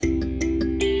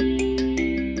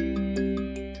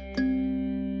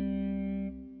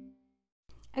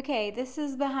Okay, this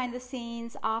is behind the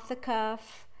scenes, off the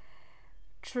cuff,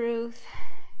 truth,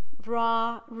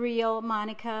 raw, real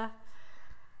Monica.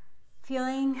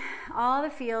 Feeling all the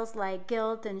feels like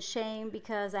guilt and shame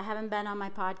because I haven't been on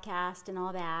my podcast and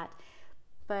all that.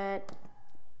 But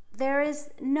there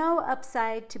is no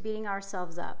upside to beating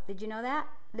ourselves up. Did you know that?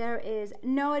 There is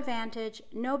no advantage,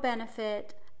 no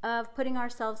benefit of putting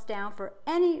ourselves down for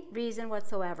any reason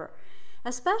whatsoever,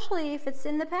 especially if it's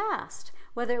in the past,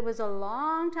 whether it was a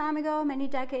long time ago, many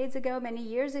decades ago, many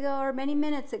years ago, or many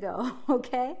minutes ago,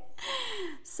 okay?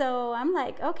 So I'm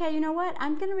like, okay, you know what?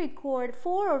 I'm going to record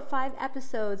 4 or 5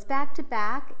 episodes back to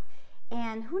back,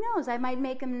 and who knows, I might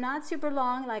make them not super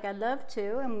long like I'd love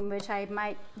to, and which I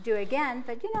might do again,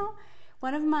 but you know,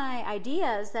 one of my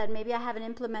ideas that maybe I haven't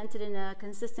implemented in a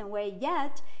consistent way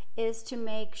yet is to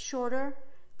make shorter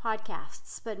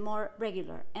podcasts, but more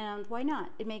regular. And why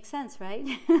not? It makes sense, right?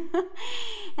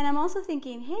 And I'm also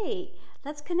thinking, hey,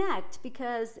 let's connect,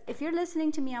 because if you're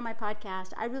listening to me on my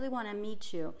podcast, I really want to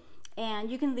meet you. And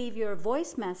you can leave your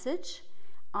voice message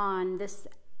on this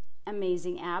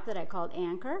amazing app that I called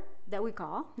Anchor, that we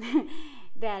call,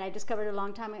 that I discovered a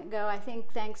long time ago. I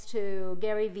think thanks to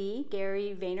Gary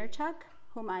Vaynerchuk,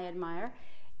 whom I admire,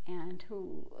 and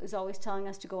who is always telling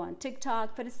us to go on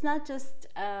TikTok. But it's not just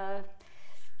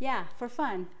for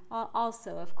fun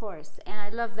also, of course. And I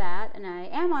love that. And I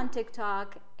am on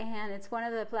TikTok, and it's one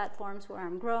of the platforms where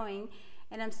I'm growing.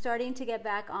 And I'm starting to get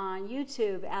back on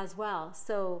YouTube as well.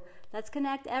 So let's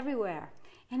connect everywhere.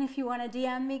 And if you want to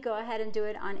DM me, go ahead and do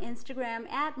it on Instagram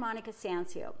at Monica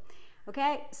Sancio.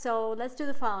 Okay, so let's do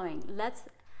the following. Let's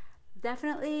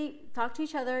definitely talk to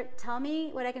each other. Tell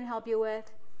me what I can help you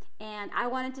with. And I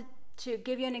wanted to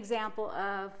give you an example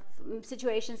of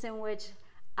situations in which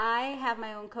I have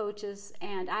my own coaches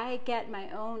and I get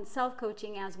my own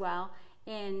self-coaching as well,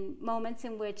 in moments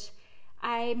in which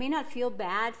I may not feel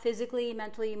bad physically,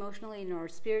 mentally, emotionally, nor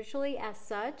spiritually as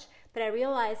such, but I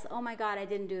realize, oh my God, I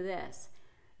didn't do this.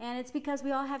 And it's because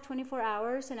we all have 24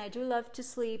 hours, and I do love to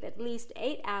sleep at least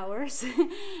 8 hours.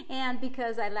 And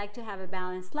because I like to have a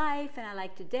balanced life, and I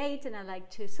like to date, and I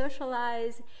like to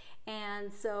socialize.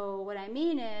 And so what I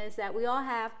mean is that we all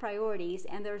have priorities,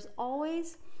 and there's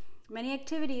always many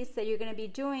activities that you're going to be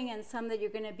doing, and some that you're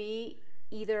going to be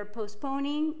either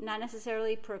postponing, not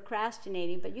necessarily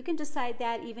procrastinating, but you can decide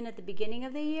that even at the beginning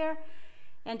of the year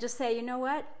and just say, you know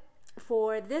what?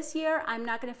 For this year, I'm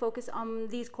not going to focus on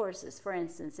these courses, for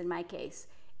instance, in my case.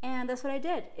 And that's what I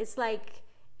did. It's like,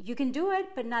 you can do it,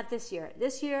 but not this year.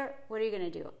 This year, what are you going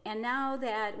to do? And now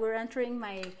that we're entering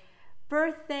my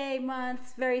birthday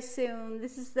month very soon,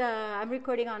 I'm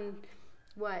recording on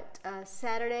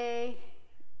Saturday,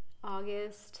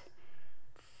 August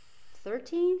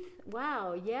 13th?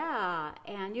 Wow, yeah.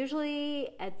 And usually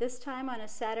at this time on a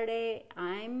Saturday,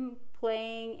 I'm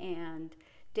playing and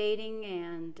dating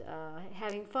and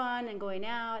having fun and going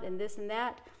out and this and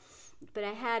that. But I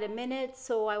had a minute,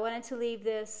 so I wanted to leave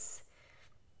this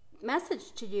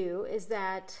message to you, is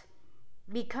that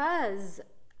because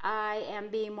I am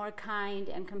being more kind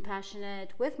and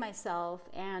compassionate with myself,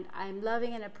 and I'm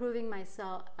loving and approving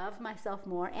of myself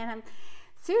more, and I'm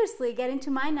seriously getting to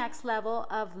my next level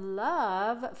of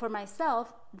love for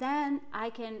myself, then I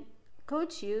can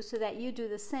coach you so that you do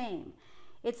the same.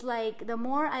 It's like the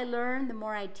more I learn, the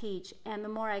more I teach, and the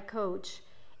more I coach.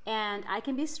 And I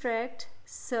can be strict.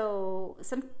 So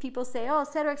some people say, oh,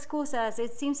 cero excusas.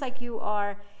 It seems like you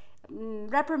are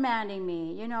reprimanding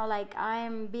me, like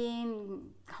I'm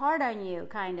being hard on you,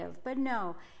 kind of. But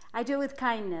no, I do it with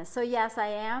kindness. So yes, I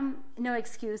am no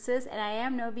excuses, and I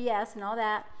am no BS and all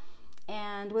that.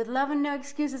 And with love and no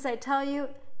excuses, I tell you,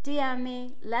 DM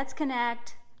me, let's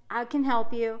connect, I can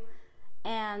help you.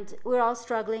 And we're all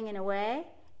struggling in a way.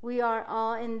 We are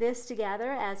all in this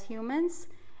together as humans.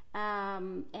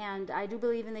 And I do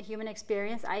believe in the human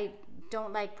experience. I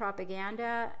don't like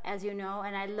propaganda, as you know,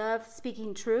 and I love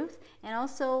speaking truth and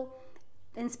also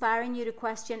inspiring you to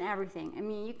question everything. I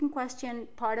mean, you can question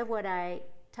part of what I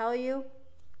tell you,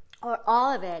 or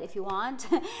all of it if you want.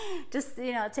 Just,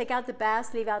 take out the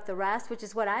best, leave out the rest, which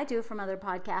is what I do from other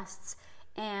podcasts.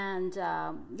 And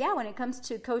when it comes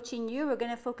to coaching you, we're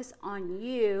going to focus on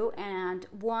you, and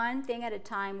one thing at a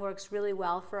time works really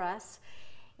well for us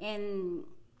in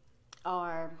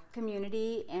our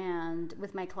community and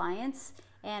with my clients.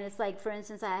 And it's like, for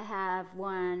instance, I have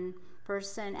one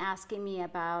person asking me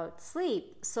about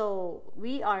sleep. So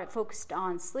we are focused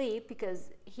on sleep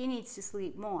because he needs to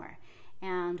sleep more,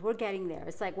 and we're getting there.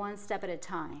 It's like one step at a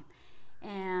time.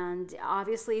 And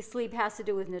obviously sleep has to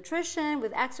do with nutrition,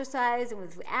 with exercise, and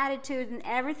with attitude, and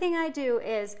everything I do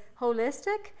is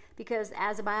holistic, because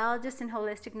as a biologist in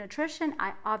holistic nutrition,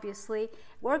 I obviously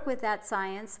work with that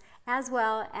science as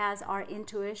well as our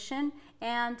intuition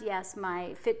and, yes,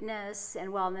 my fitness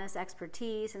and wellness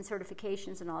expertise and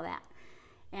certifications and all that.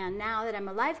 And now that I'm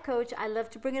a life coach, I love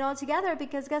to bring it all together,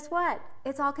 because guess what?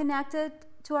 It's all connected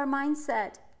to our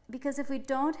mindset. Because if we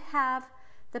don't have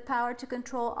the power to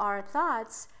control our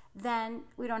thoughts, then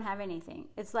we don't have anything.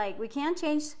 It's like we can't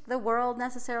change the world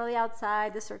necessarily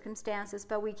outside the circumstances,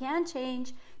 but we can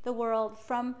change the world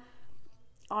from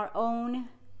our own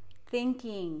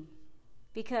thinking,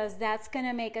 because that's going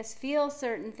to make us feel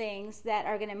certain things that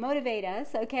are going to motivate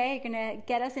us, okay? You're going to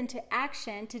get us into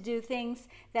action to do things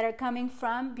that are coming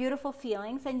from beautiful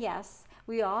feelings. And yes,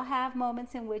 we all have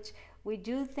moments in which we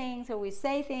do things or we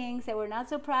say things that we're not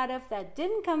so proud of that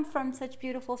didn't come from such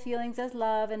beautiful feelings as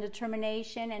love and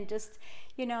determination and just,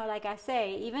 like I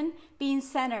say, even being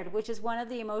centered, which is one of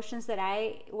the emotions that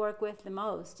I work with the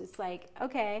most. It's like,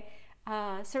 okay,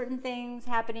 certain things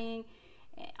happening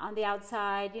on the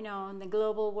outside, in the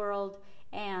global world,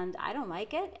 and I don't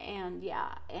like it, and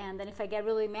then if I get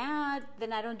really mad,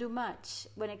 then I don't do much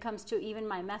when it comes to even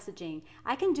my messaging.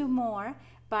 I can do more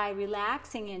by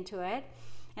relaxing into it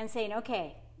and saying,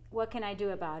 okay, what can I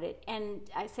do about it? And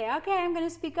I say, okay, I'm going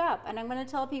to speak up, and I'm going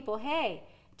to tell people, hey,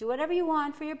 do whatever you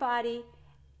want for your body,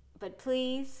 but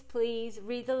please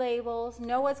read the labels,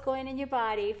 know what's going in your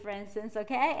body, for instance,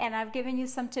 okay? And I've given you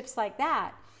some tips like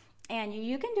that. And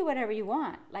you can do whatever you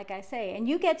want, like I say, and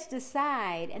you get to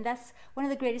decide. And that's one of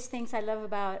the greatest things I love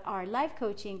about our life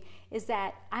coaching, is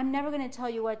that I'm never going to tell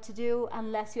you what to do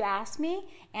unless you ask me.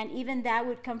 And even that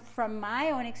would come from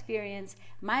my own experience,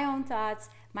 my own thoughts,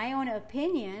 my own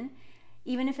opinion.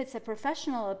 Even if it's a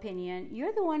professional opinion,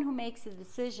 you're the one who makes the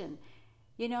decision.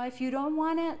 If you don't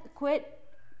want to quit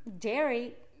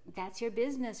dairy, that's your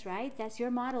business, right? That's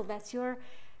your model. That's your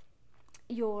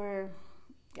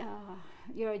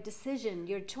decision,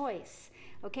 your choice,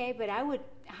 okay? But I would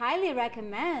highly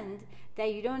recommend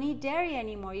that you don't eat dairy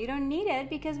anymore. You don't need it,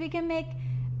 because we can make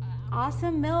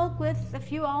awesome milk with a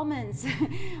few almonds,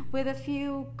 with a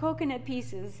few coconut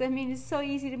pieces. I mean, it's so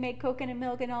easy to make coconut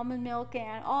milk and almond milk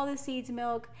and all the seeds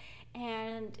milk,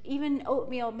 and even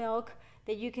oatmeal milk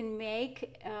that you can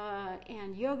make,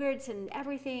 and yogurts and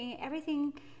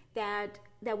everything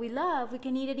that we love. We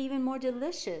can eat it even more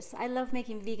delicious. I love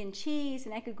making vegan cheese,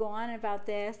 and I could go on about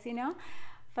this,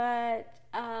 but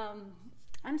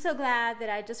I'm so glad that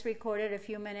I just recorded a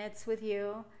few minutes with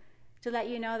you to let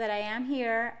you know that I am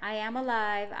here, I am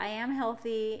alive, I am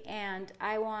healthy, and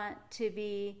I want to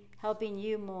be helping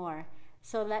you more.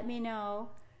 So let me know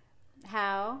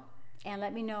how, and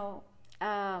let me know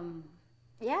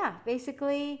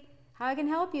basically how I can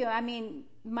help you. I mean,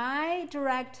 my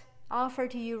direct offer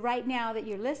to you right now that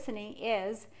you're listening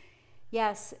is,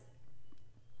 DM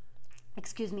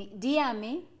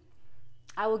me.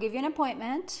 I will give you an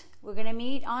appointment. We're going to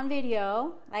meet on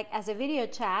video, like as a video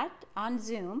chat on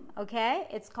Zoom, okay?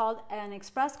 It's called an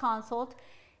express consult.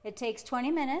 It takes 20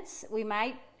 minutes. We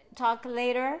might talk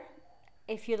later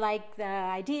if you like the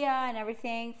idea and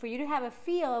everything, for you to have a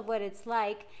feel of what it's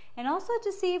like, and also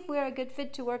to see if we're a good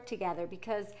fit to work together,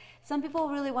 because some people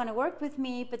really want to work with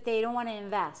me, but they don't want to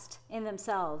invest in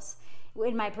themselves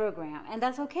in my program, and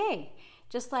that's okay.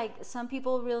 Just like some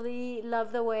people really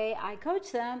love the way I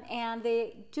coach them, and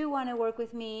they do want to work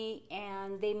with me,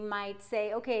 and they might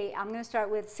say, okay, I'm going to start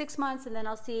with 6 months, and then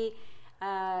I'll see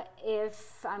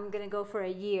if I'm going to go for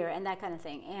a year, and that kind of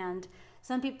thing. And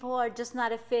some people are just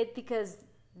not a fit because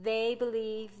they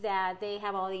believe that they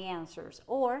have all the answers,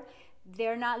 or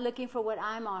they're not looking for what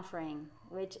I'm offering,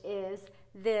 which is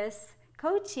this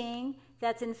coaching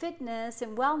that's in fitness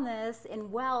and wellness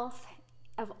and wealth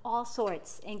of all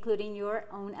sorts, including your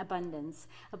own abundance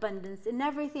in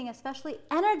everything, especially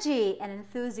energy and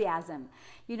enthusiasm.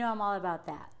 I'm all about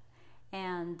that.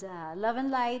 And love and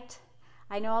light.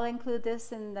 I know I'll include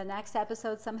this in the next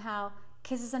episode somehow.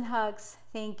 Kisses and hugs.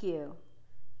 Thank you.